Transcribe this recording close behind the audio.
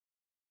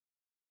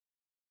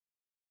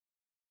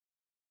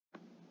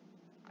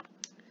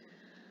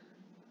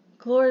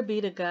Glory be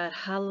to God.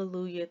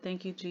 Hallelujah.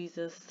 Thank you,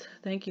 Jesus.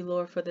 Thank you,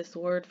 Lord, for this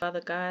word, Father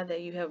God,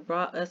 that you have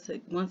brought us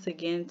once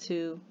again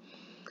to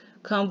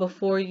come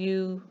before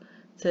you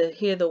to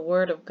hear the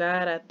word of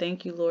God. I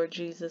thank you, Lord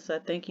Jesus. I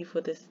thank you for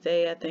this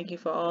day. I thank you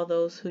for all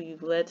those who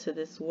you've led to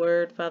this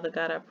word. Father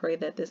God, I pray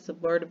that this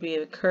word will be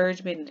an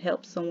encouragement and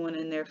help someone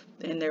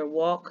in their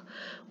walk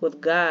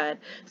with God.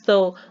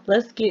 So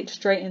let's get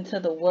straight into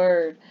the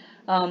word.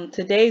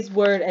 Today's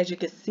word, as you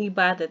can see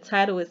by the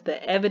title, is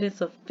the evidence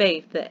of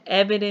faith. The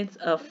evidence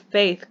of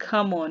faith.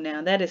 Come on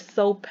now. That is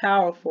so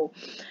powerful.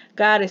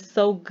 God is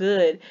so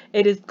good.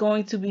 It is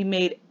going to be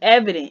made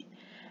evident.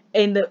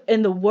 And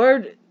the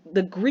word,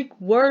 the Greek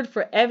word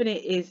for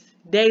evident is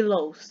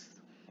delos.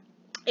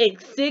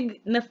 It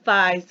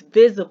signifies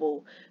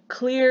visible,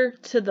 clear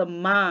to the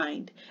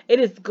mind. It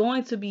is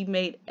going to be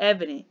made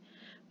evident.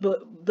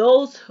 But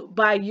those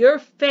by your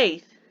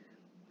faith,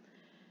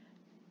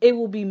 it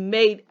will be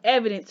made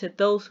evident to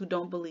those who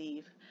don't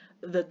believe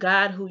the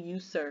God who you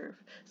serve.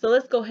 So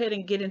let's go ahead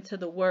and get into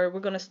the word.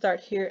 We're going to start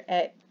here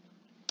at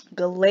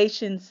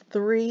Galatians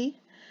 3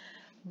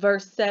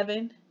 verse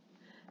 7.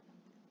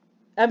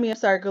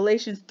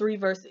 Galatians 3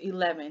 verse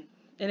 11.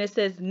 And it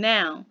says,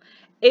 "Now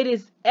it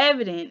is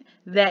evident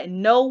that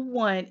no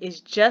one is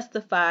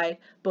justified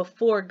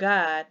before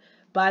God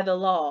by the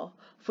law,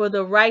 for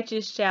the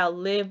righteous shall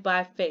live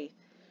by faith."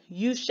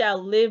 You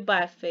shall live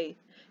by faith.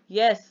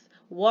 Yes,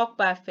 walk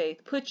by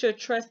faith. Put your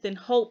trust and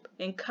hope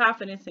and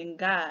confidence in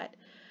God.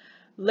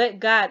 Let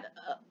God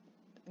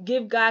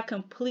give God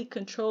complete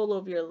control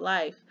over your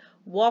life.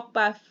 Walk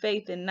by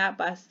faith and not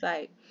by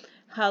sight.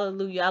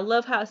 Hallelujah. I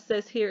love how it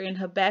says here in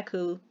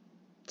Habakkuk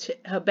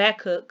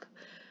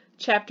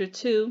chapter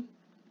 2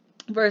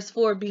 verse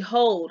 4,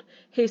 "Behold,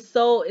 his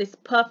soul is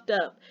puffed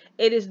up.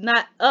 It is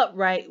not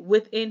upright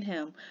within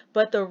him,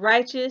 but the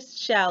righteous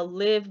shall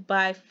live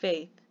by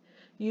faith."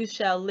 You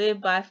shall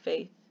live by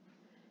faith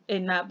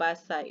and not by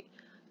sight.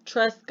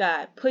 Trust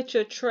God. Put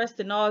your trust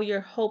and all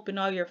your hope and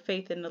all your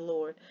faith in the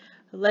Lord.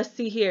 Let's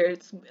see here.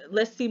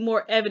 Let's see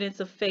more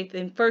evidence of faith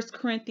in 1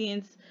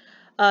 Corinthians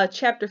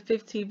chapter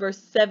 15 verse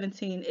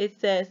 17. It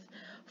says,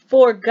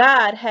 "For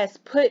God has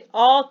put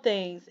all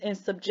things in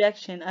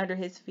subjection under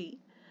his feet."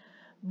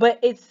 But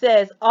it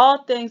says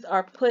all things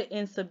are put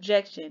in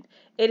subjection.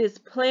 It is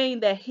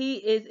plain that he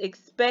is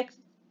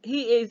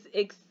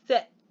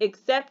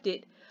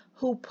accepted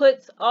who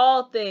puts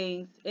all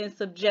things in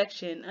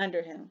subjection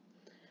under him.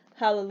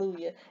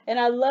 Hallelujah. And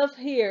I love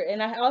here,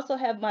 and I also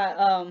have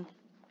my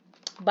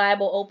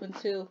Bible open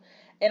too,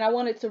 and I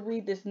wanted to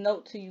read this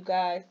note to you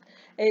guys.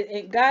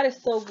 God is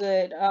so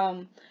good.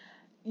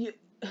 You,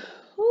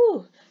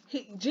 whew,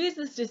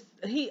 Jesus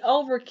he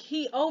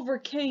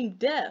overcame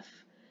death.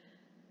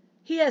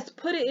 He has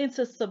put it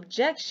into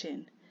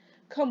subjection.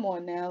 Come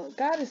on now,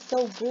 God is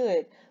so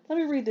good. Let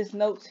me read this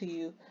note to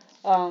you.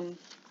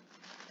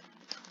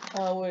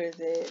 Where is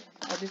it?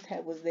 I just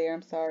was there.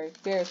 I'm sorry.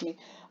 Bear with me.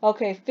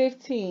 Okay,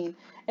 15.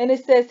 And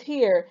it says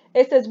here,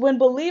 it says, "When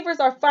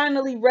believers are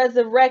finally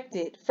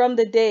resurrected from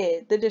the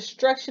dead, the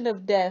destruction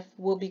of death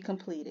will be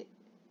completed."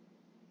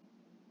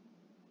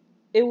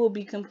 It will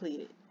be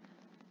completed.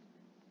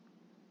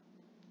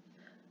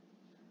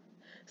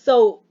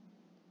 So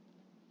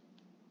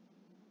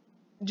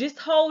just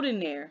hold in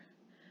there.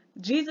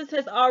 Jesus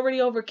has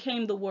already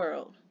overcame the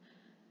world.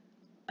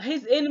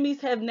 His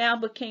enemies have now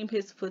become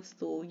his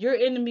footstool. Your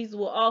enemies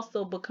will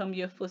also become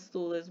your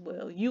footstool as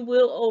well. You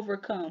will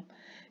overcome.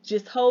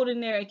 Just hold in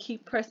there and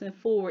keep pressing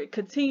forward.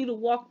 Continue to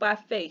walk by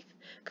faith.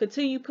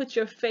 Continue to put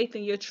your faith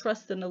and your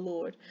trust in the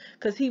Lord,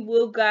 because he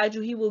will guide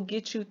you. He will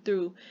get you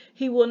through.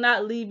 He will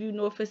not leave you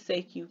nor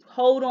forsake you.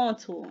 Hold on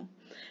to him.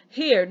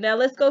 Here, now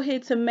let's go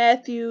ahead to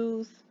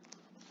Matthew's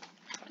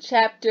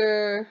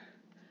chapter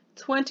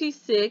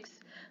 26,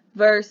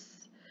 verse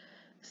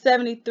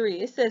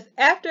 73. It says,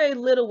 "After a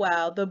little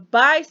while, the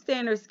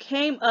bystanders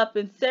came up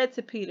and said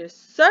to Peter,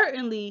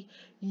 'Certainly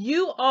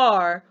you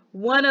are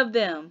one of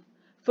them,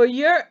 for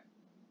your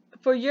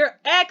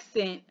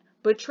accent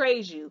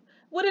betrays you.'"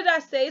 What did I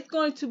say? It's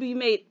going to be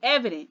made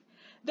evident.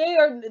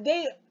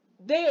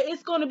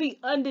 It's going to be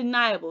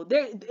undeniable.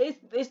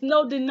 It's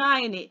no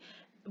denying it.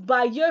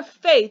 By your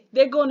faith,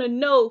 they're going to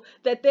know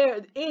that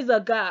there is a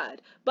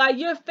God. By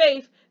your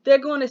faith, they're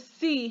going to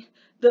see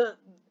the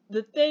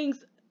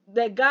things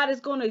that God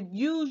is going to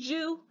use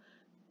you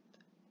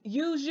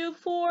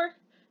for.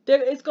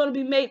 It's going to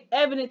be made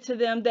evident to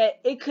them that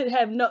it could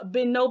have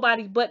been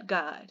nobody but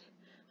God.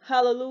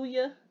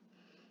 Hallelujah.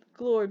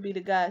 Glory be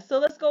to God. So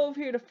let's go over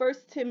here to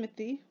 1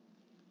 Timothy.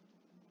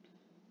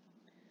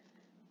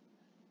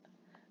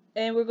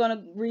 And we're going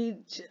to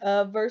read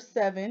verse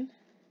 7.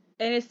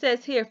 And it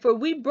says here, "For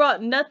we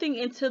brought nothing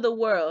into the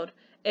world,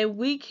 and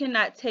we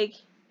cannot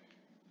take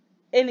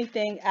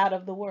anything out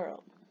of the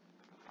world."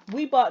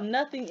 We brought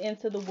nothing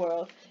into the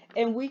world,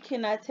 and we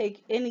cannot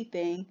take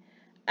anything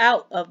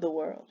out of the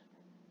world.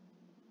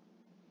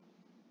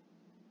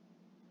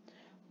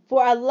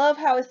 For I love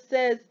how it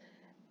says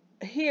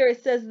here,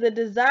 it says, "The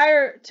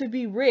desire to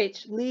be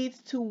rich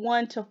leads to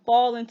one to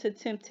fall into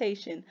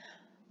temptation,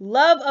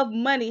 Love of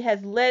money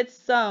has led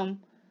some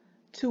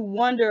to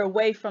wander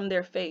away from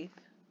their faith.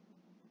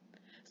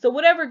 So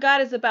whatever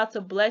God is about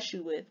to bless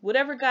you with,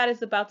 whatever God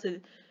is about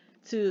to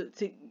to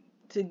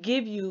to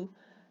give you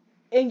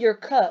in your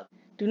cup,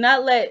 do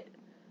not let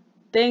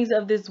things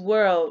of this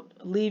world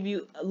lead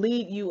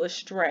you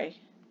astray.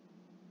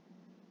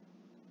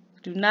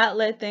 Do not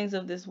let things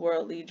of this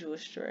world lead you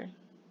astray.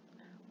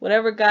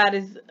 Whatever God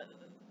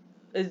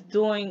is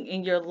doing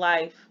in your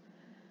life,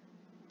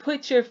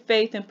 put your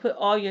faith and put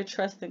all your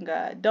trust in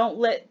God. Don't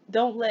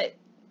let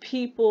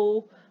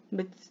people,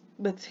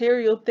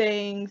 material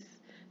things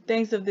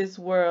of this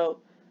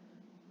world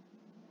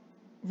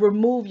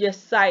remove your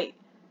sight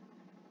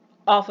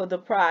off of the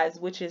prize,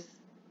 which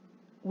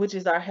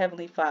is our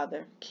Heavenly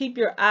Father. Keep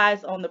your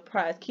eyes on the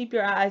prize. Keep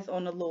your eyes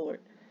on the Lord.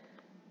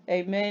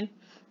 Amen.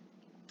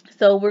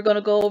 So we're going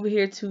to go over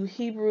here to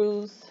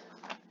Hebrews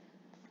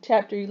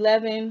chapter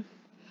 11.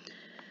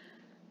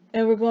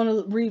 And we're going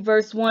to read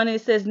verse 1.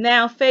 It says,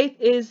 now faith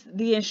is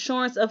the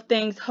assurance of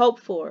things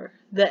hoped for,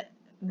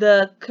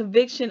 the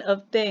conviction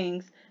of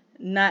things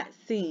not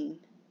seen.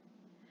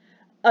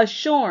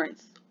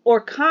 Assurance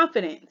or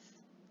confidence,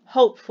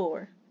 hoped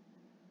for.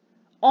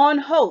 On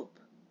hope.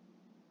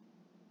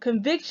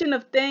 Conviction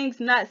of things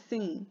not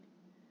seen.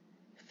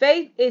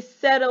 Faith is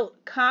settled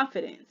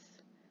confidence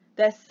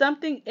that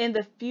something in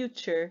the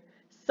future,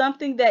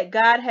 something that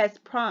God has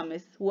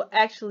promised, will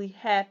actually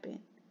happen,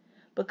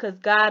 because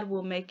God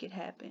will make it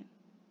happen.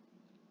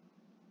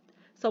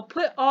 So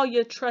put all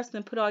your trust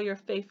and put all your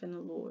faith in the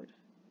Lord.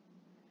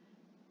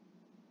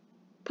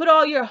 Put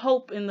all your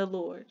hope in the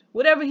Lord.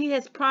 Whatever He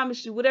has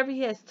promised you, whatever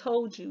He has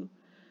told you,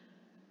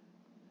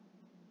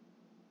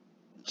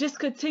 just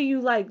continue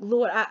like,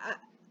 Lord,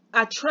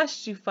 I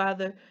trust you,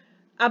 Father.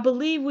 I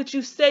believe what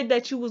you said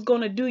that you was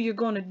going to do, you're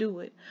going to do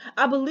it.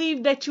 I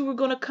believe that you were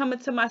going to come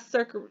into my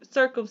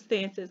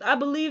circumstances. I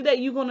believe that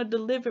you're going to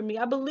deliver me.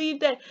 I believe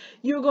that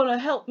you're going to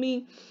help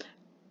me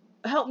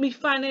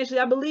financially.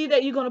 I believe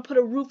that you're going to put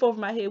a roof over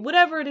my head.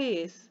 Whatever it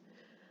is,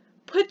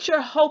 put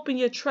your hope and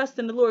your trust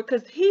in the Lord,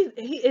 because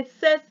it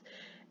says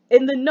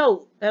in the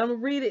note, and I'm going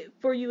to read it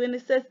for you, and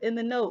it says in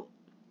the note,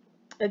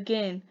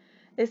 again,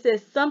 it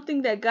says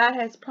something that God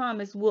has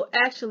promised will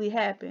actually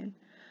happen,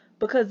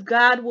 because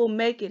God will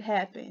make it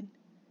happen.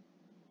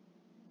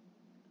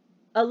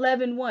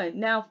 11:1.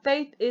 Now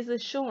faith is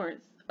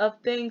assurance of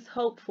things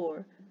hoped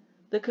for,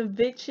 the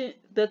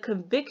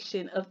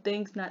conviction of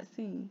things not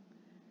seen.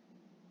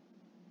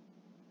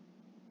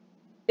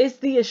 It's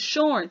the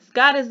assurance.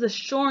 God is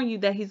assuring you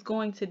that He's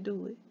going to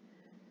do it.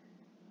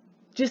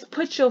 Just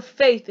put your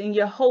faith and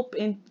your hope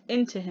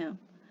into Him.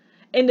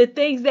 And the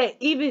things that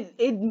even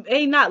it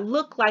may not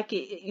look like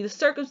it, the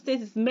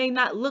circumstances may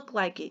not look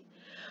like it,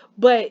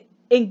 but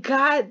in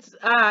God's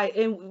eye,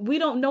 and we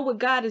don't know what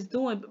God is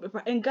doing,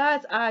 but in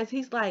God's eyes,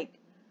 He's like,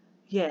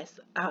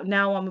 yes,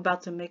 now I'm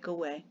about to make a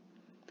way.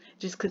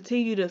 Just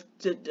continue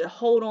to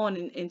hold on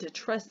and to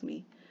trust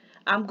me.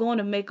 I'm going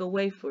to make a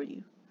way for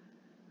you.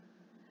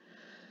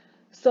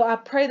 So I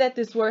pray that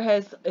this word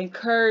has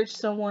encouraged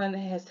someone,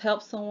 has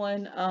helped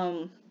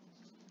someone.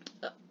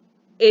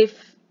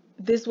 If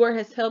this word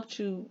has helped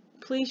you,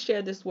 please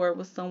share this word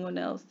with someone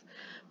else.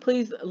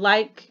 Please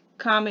like,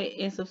 comment,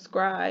 and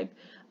subscribe.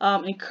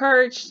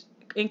 Encourage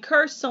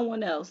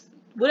someone else.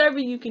 Whatever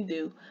you can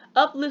do,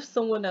 uplift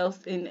someone else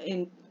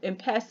and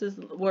pass this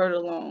word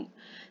along.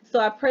 So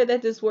I pray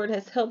that this word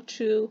has helped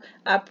you.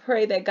 I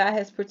pray that God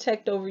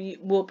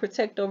will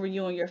protect over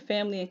you and your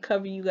family, and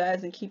cover you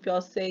guys and keep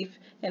y'all safe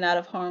and out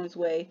of harm's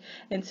way.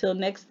 Until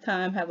next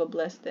time, have a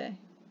blessed day.